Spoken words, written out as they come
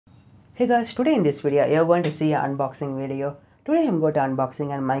Hey guys, today in this video you're going to see an unboxing video. Today I'm going to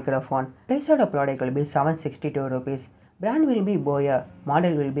unboxing a microphone. Price of the product will be 762 rupees. Brand will be Boya,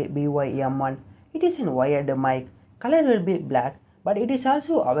 model will be BY M1. It is in wired mic. Color will be black, but it is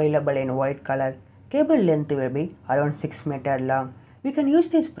also available in white color. Cable length will be around 6 meter long. We can use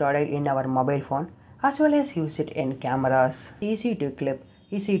this product in our mobile phone as well as use it in cameras. Easy to clip,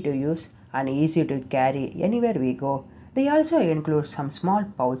 easy to use and easy to carry anywhere we go. They also include some small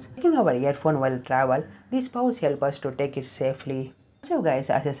pouch. Taking our earphone while travel, these pouches help us to take it safely. Also guys,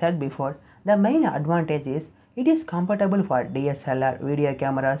 as I said before, the main advantage is it is compatible for DSLR video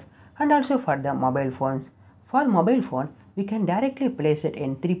cameras and also for the mobile phones. For mobile phone, we can directly place it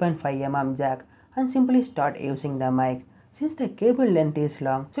in 3.5 mm jack and simply start using the mic. Since the cable length is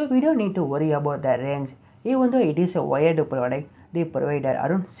long, so we don't need to worry about the range. Even though it is a wired product, they provided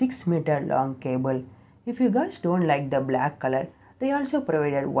around 6 meter long cable. If you guys don't like the black color, they also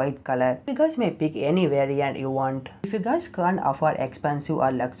provided white color. You guys may pick any variant you want. If you guys can't afford expensive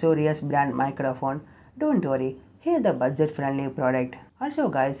or luxurious brand microphone, don't worry, here the budget friendly product. Also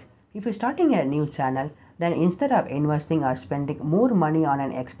guys, if you're starting a new channel, then instead of investing or spending more money on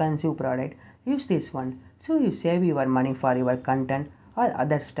an expensive product, use this one. So you save your money for your content or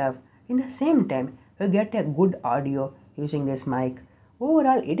other stuff. In the same time, you get a good audio using this mic.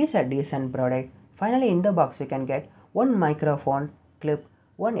 Overall, it is a decent product. Finally, in the box, you can get one microphone clip,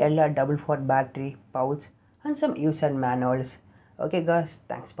 one LR double port battery pouch, and some user manuals. Okay, guys,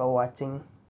 thanks for watching.